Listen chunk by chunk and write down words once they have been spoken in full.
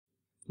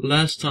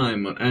Last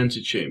time on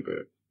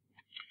Antechamber,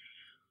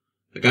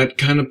 I got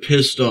kinda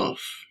pissed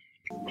off.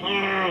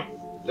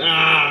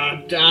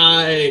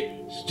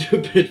 Die!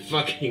 Stupid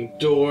fucking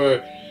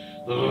door!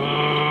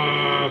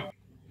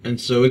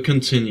 And so it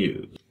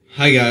continued.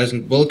 Hi guys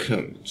and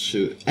welcome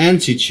to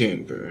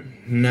Antechamber.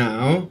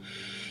 Now,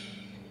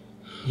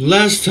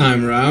 last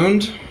time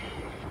round,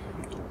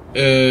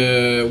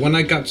 when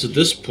I got to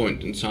this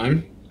point in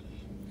time,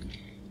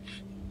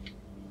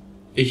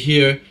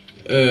 here,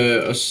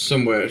 or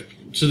somewhere,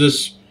 to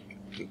this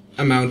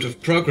amount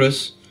of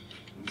progress,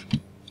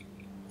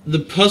 the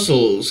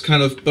puzzles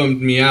kind of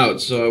bummed me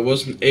out, so I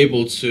wasn't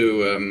able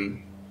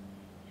to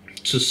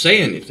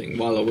say anything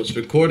while I was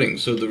recording,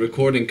 so the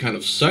recording kind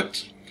of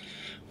sucked.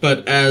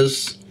 But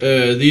as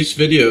these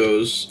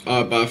videos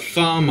are by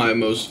far my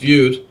most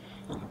viewed,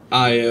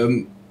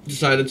 I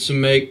decided to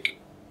make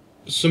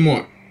some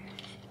more.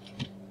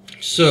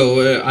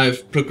 So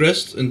I've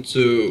progressed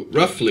into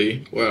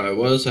roughly where I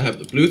was. I have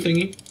the blue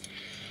thingy.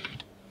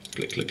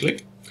 Click, click,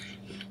 click.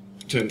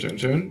 Turn, turn,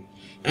 turn.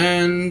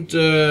 And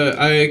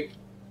I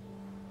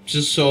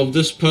just solved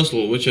this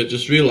puzzle, which I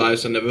just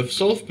realized I never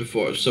solved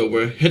before. So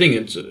we're heading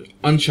into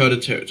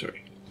uncharted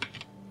territory.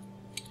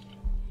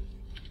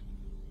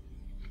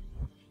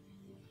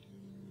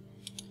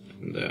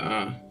 And there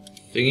are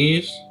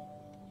thingies.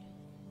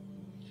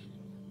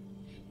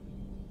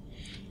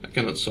 I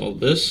cannot solve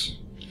this.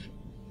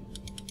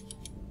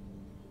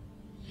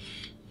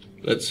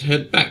 Let's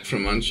head back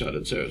from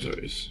uncharted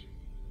territories.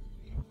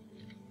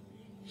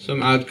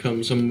 Some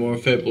outcomes are more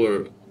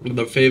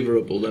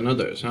favorable than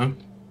others, huh?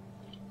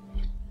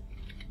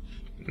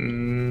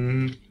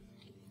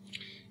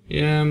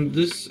 Yeah,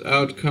 this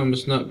outcome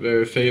is not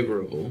very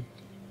favorable.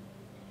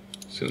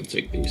 Just gonna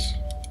take these.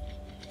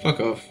 Fuck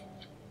off.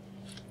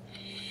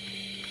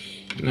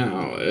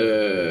 Now,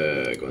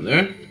 go in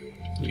there.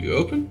 You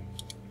open.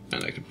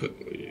 And I can put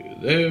you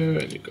there,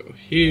 and you go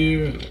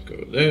here, and I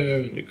go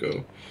there, and you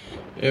go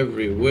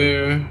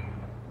everywhere.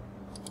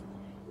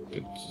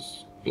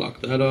 Just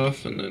block that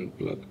off, and then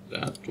block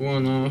that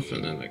one off,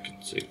 and then I can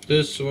take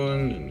this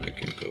one, and I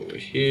can go over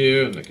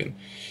here, and I can...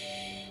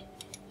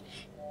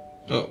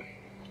 Oh.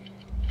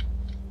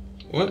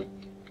 What?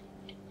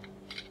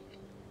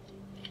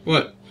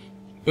 What?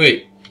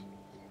 Wait.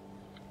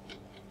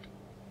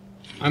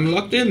 I'm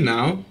locked in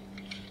now.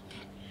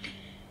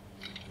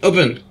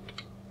 Open!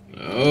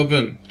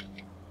 Open.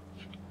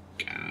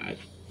 God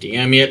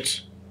damn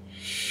it.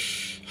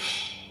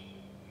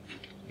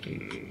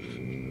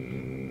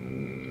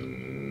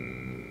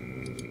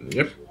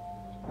 Yep.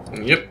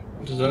 Yep.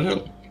 Does that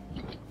help?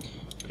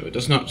 No, it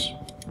does not.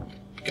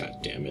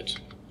 God damn it.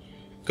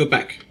 Go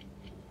back.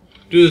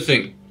 Do the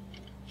thing.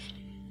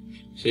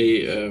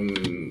 See,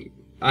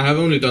 I have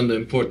only done the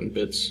important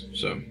bits,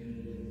 so.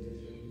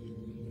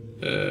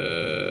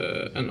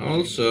 And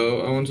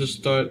also, I want to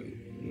start...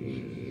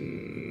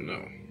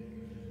 No.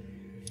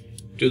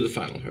 Do the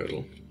final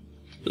hurdle.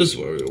 This is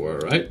where we were,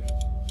 right?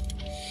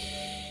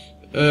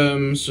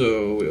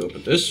 So we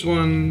open this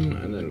one,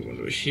 and then we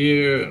go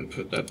here, and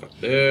put that back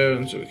there,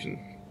 and so we can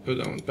put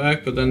that one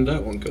back, but then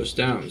that one goes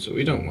down, so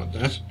we don't want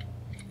that.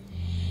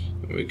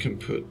 And we can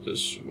put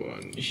this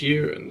one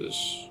here, and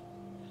this...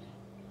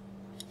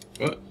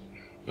 What?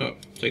 Oh,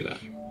 take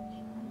that.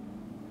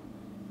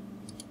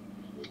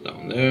 That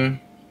one there.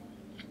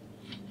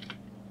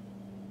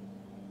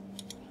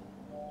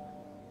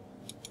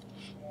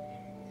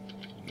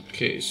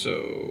 Okay,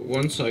 so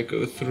once I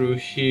go through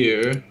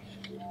here...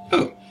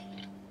 Oh!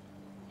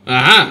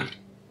 Aha!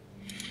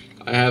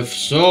 I have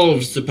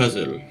solved the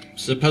puzzle.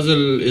 The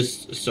puzzle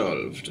is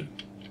solved.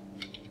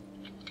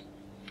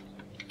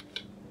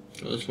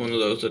 Well, it's one of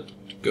those that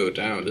go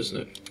down,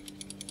 isn't it?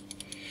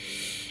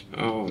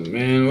 Oh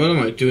man, what am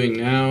I doing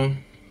now?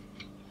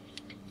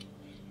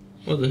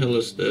 What the hell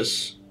is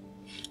this?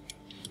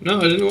 No,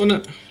 I didn't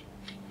wanna...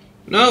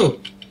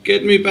 No!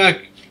 Get me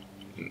back!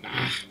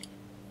 Ah.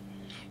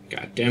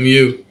 God damn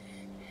you.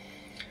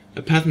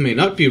 A path may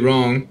not be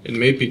wrong, it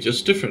may be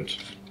just different.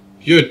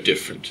 You're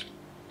different.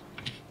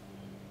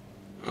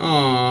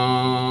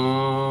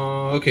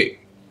 Aww. Okay.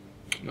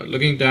 Not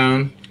looking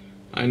down.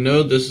 I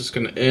know this is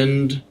gonna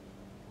end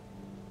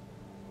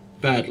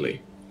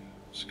badly.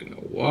 Just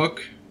gonna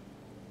walk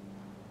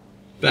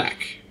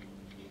back.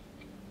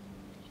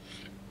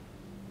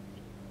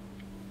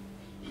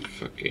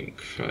 Fucking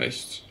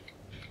Christ.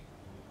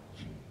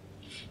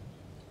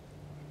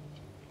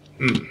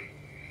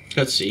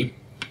 Let's see.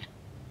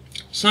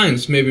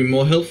 Signs may be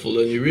more helpful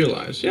than you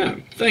realize. Yeah,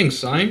 thanks,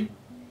 sign.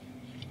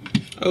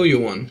 Oh, you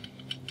won.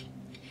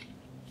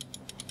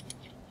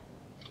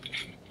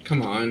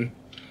 Come on.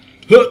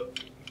 Huh!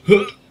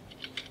 Huh!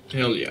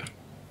 Hell yeah.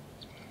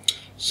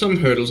 Some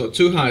hurdles are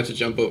too high to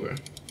jump over.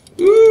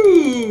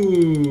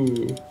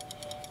 Ooh!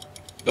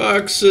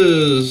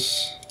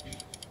 Boxes!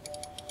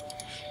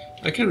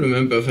 I can't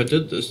remember if I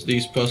did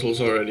these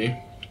puzzles already.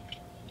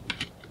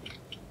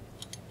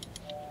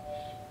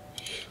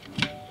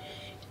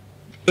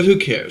 But who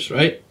cares,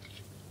 right?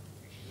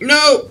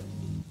 No!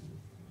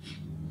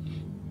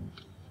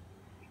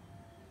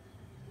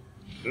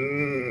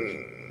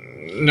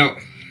 No.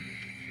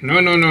 No,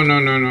 no, no, no,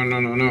 no, no,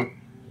 no, no, no.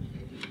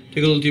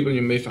 Dig a little deeper and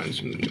you may find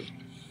something new.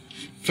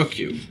 Fuck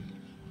you.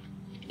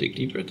 Dig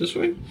deeper this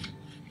way?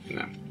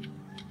 No.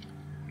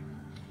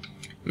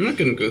 I'm not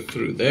gonna go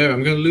through there.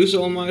 I'm gonna lose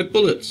all my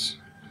bullets.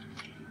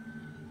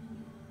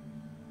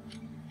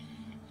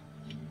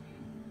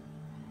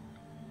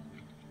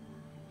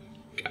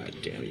 God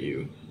damn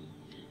you.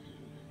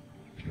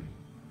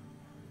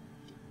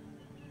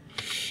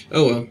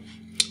 Oh well.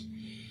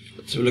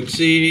 Let's have a look.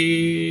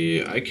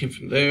 See, I came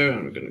from there,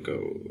 and we're gonna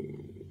go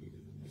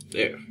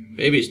there.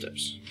 Baby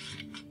steps.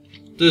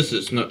 This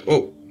is not.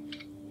 Oh,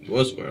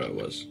 was where I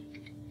was.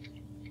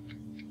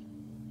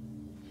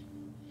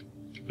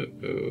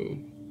 Uh-oh.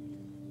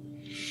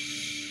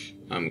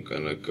 I'm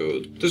gonna go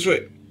this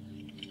way.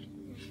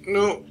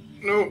 No,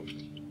 no,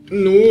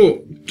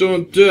 no!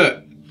 Don't do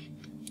that.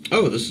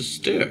 Oh, this is a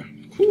stair.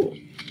 Cool.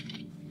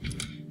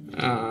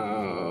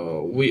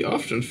 We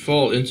often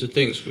fall into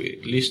things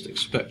we least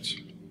expect.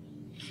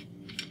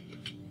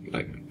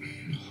 Like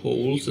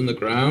holes in the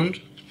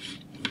ground.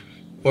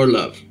 Or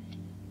love.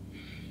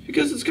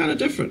 Because it's kind of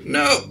different.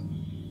 No!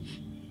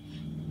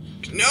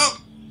 No!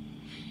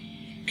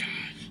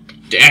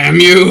 God damn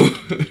you!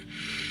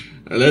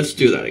 Let's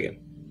do that again.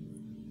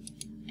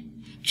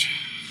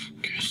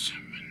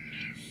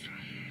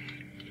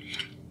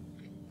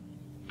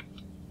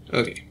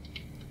 Okay.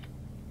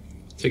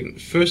 Taking the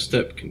first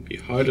step can be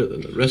harder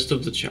than the rest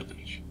of the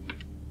challenge.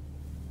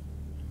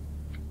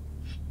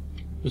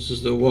 This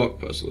is the walk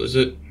puzzle, is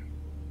it?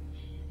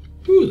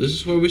 Ooh, this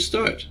is where we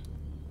start.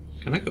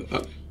 Can I go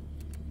up?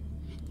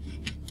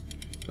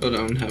 Oh, I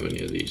don't have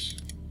any of these.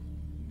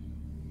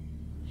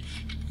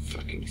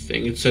 Fucking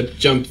thing. It said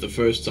jump the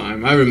first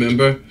time. I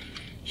remember.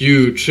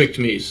 You tricked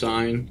me,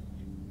 sign.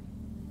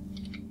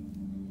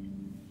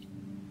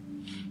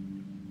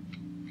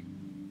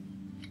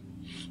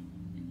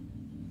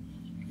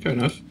 Fair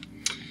enough.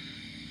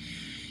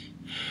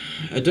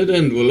 A dead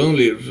end will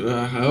only...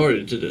 I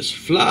already did this.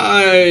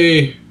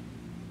 Fly!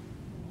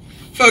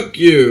 Fuck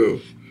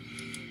you!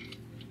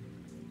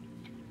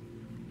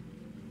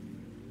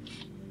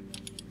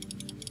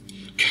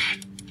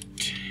 God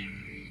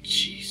damn.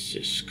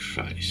 Jesus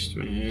Christ,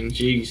 man.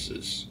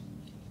 Jesus.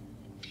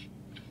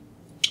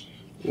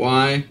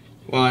 Why?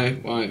 Why?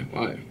 What?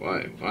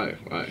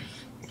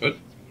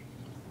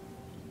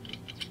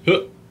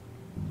 Huh.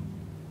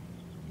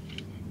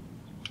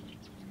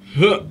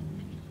 Huh.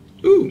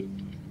 Ooh.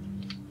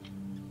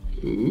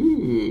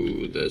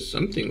 Ooh, there's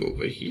something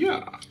over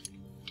here.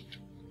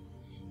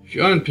 If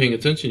you aren't paying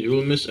attention, you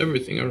will miss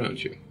everything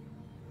around you.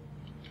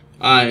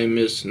 I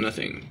miss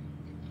nothing.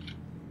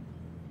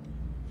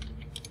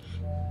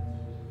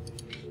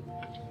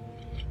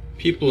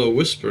 People are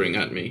whispering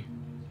at me.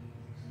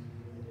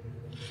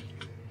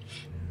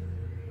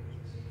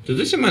 Did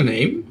they say my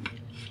name?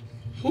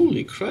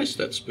 Holy Christ,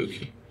 that's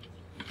spooky.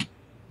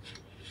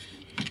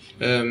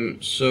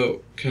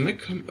 So, can I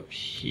come up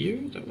here?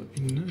 That would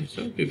be nice.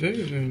 That would be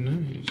very, very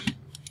nice.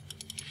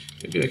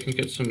 Maybe I can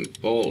get some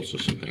balls or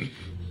something.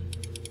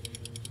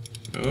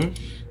 No?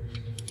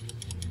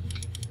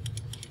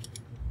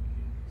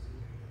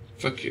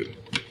 Fuck you.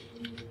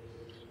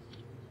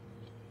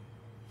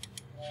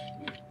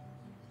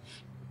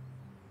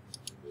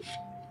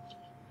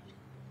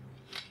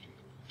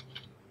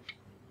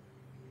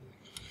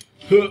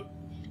 Huh.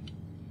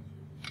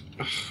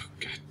 Oh,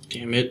 God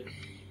damn it.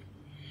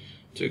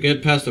 To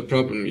get past the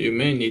problem, you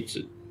may need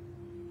to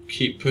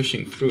keep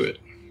pushing through it.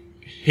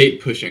 I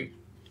hate pushing.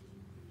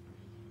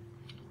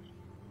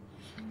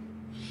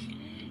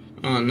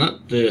 Oh,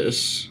 not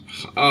this.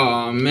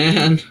 Oh,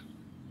 man.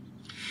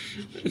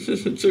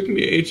 It took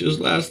me ages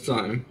last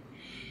time.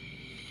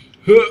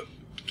 Huh.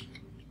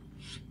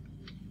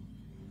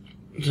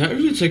 Did that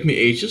really take me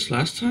ages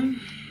last time?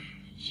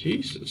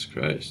 Jesus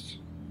Christ.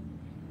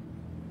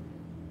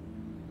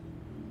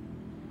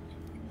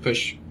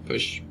 Push.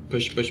 Push.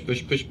 Push, push,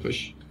 push, push,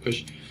 push,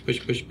 push,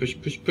 push, push, push,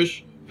 push,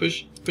 push,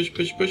 push, push,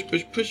 push, push,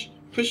 push, push,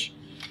 push.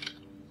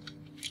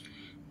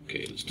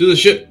 Okay, let's do this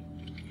shit.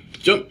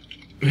 Jump.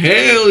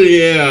 Hell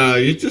yeah!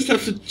 You just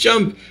have to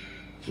jump.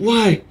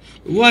 Why?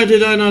 Why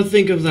did I not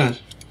think of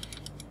that?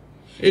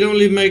 It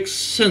only makes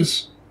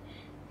sense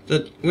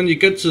that when you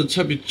get to the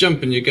top, you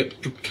jump and you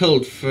get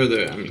propelled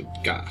further. I mean,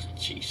 God,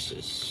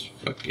 Jesus,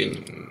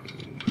 fucking.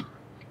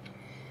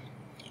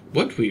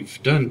 What we've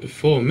done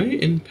before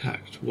may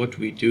impact what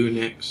we do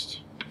next.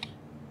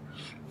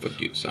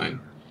 Fuck you, sign.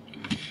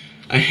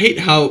 I hate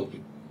how,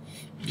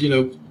 you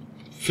know,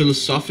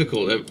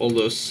 philosophical all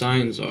those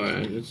signs are,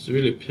 and it's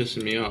really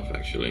pissing me off,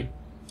 actually.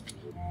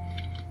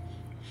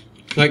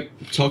 It's like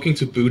talking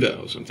to Buddha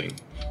or something.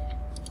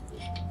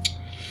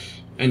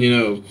 And you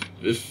know,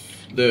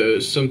 if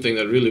there's something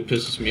that really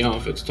pisses me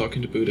off, it's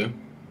talking to Buddha.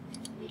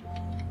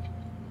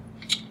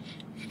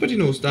 Everybody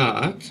knows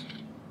that.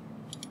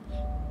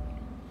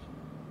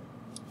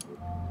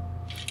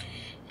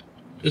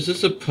 Is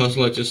this a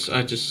puzzle? I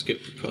just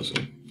skipped the puzzle.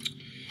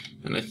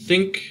 And I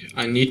think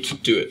I need to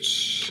do it,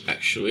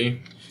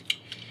 actually.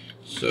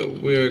 So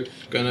we're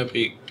gonna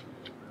be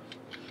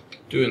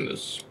doing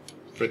this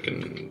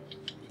frickin'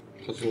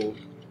 puzzle.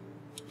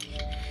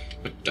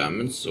 A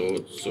diamond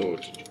sword,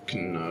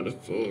 cannot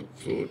afford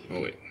food.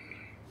 Oh wait.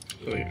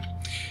 Oh here.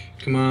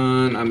 Come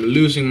on, I'm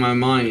losing my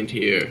mind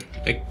here.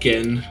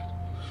 Again.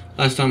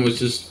 Last time was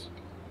just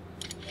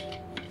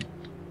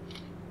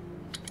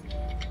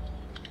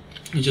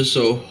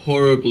so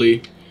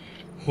horribly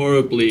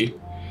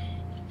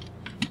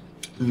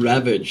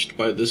ravaged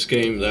by this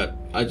game that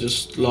I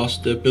just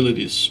lost the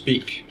ability to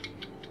speak.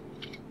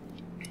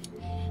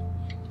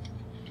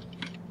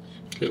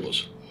 It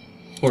was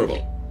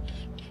horrible.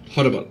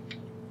 Horrible.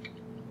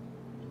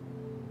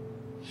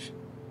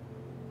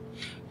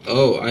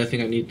 Oh, I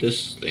think I need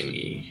this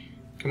thingy.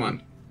 Come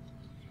on.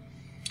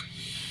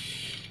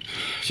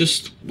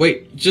 Just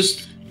wait.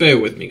 Just bear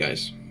with me,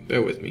 guys.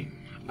 Bear with me.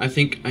 I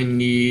think I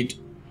need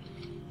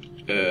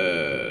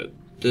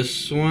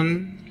this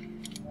one.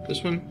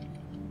 This one.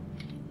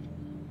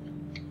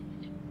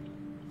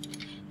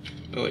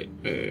 Oh wait.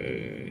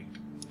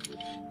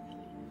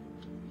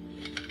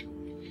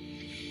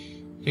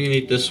 I think I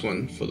need this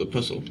one for the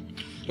puzzle.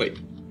 Wait.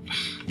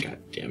 God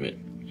damn it.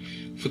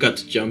 Forgot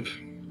to jump.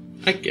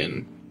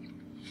 Again.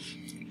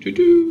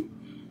 Doo-doo.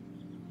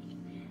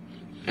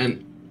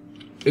 And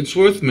it's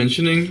worth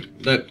mentioning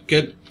that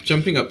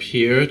jumping up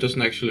here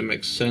doesn't actually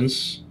make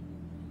sense.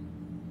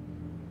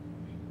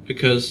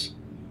 Because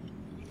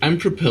I'm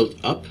propelled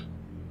up,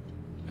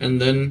 and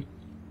then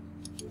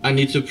I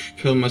need to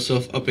propel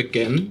myself up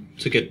again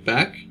to get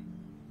back.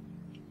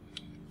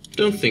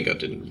 Don't think I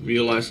didn't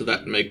realize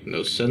that makes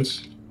no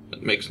sense.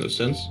 That makes no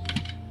sense.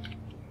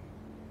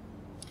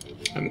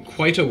 I'm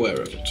quite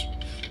aware of it.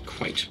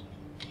 Quite.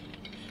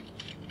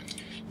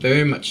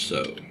 Very much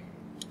so.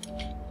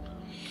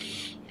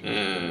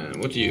 And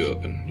what do you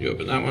open? You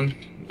open that one?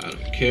 I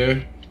don't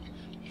care.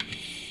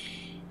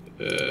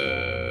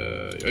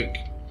 Yoink.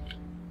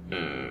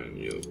 And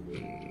you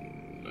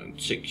open, I'll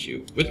take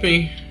you with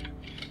me,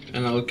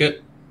 and I'll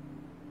get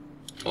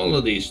all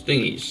of these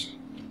thingies.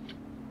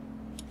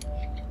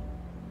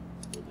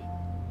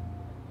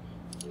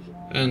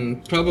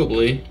 And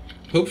probably,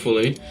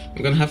 hopefully,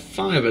 I'm gonna have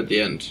 5 at the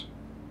end.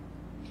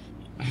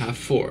 I have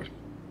 4.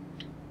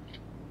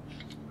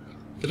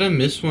 Did I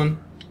miss one?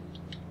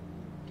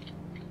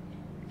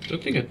 I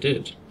don't think I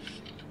did.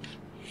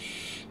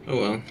 Oh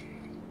well.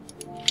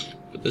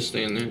 Put this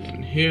thing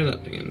in here,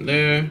 that thing in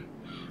there.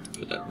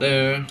 Put that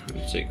there.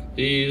 And take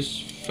these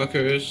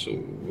fuckers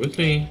with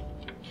me.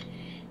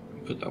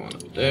 Put that one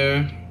up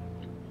there.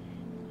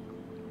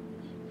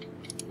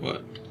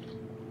 What?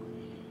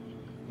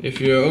 If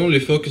you're only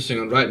focusing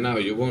on right now,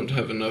 you won't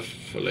have enough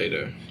for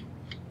later.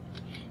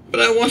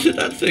 But I wanted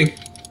that thing.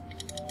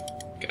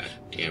 God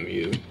damn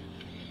you.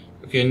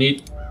 Okay, I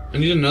need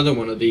another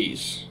one of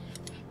these.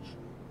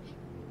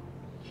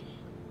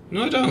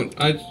 No, I don't.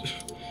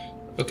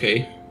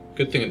 Okay.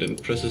 Good thing I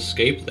didn't press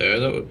escape there.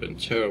 That would have been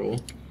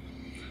terrible.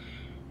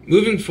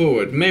 Moving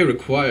forward may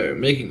require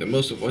making the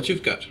most of what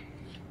you've got.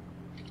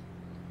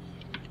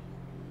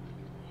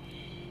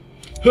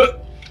 Huh.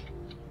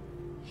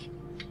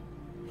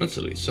 That's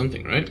at least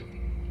something, right?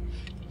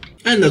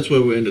 And that's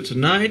where we ended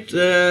tonight.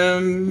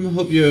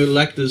 Hope you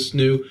liked this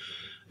new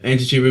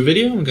Antechamber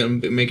video. I'm gonna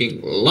be making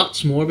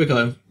lots more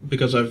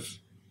because I've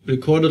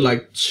recorded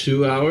like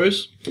 2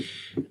 hours,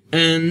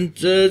 and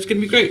it's gonna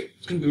be great.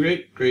 It's gonna be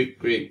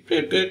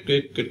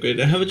great.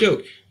 I have a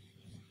joke.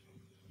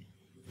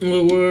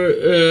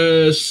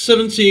 We're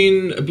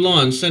 17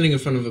 blondes standing in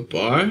front of a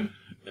bar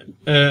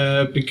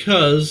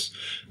because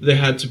they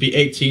had to be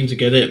 18 to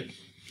get in.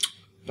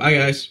 Bye,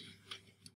 guys.